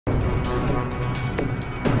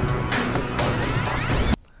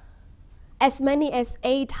As many as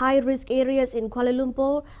 8 high-risk areas in Kuala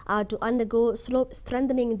Lumpur are to undergo slope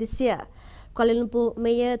strengthening this year. Kuala Lumpur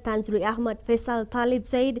Mayor Tan Sri Ahmad Faisal Talib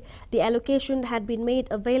said the allocation had been made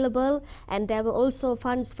available and there were also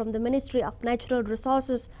funds from the Ministry of Natural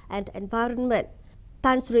Resources and Environment.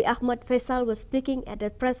 Tan Sri Ahmad Faisal was speaking at a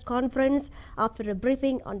press conference after a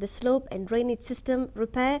briefing on the slope and drainage system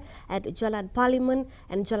repair at Jalan Parliament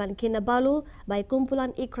and Jalan Kinabalu by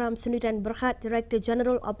Kumpulan Ikram Sendirian Berhad Director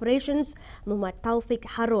General Operations Muhammad Taufik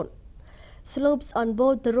Harun. Slopes on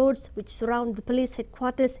both the roads which surround the police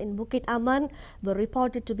headquarters in Bukit Aman were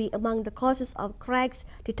reported to be among the causes of cracks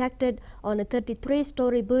detected on a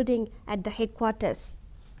 33-story building at the headquarters.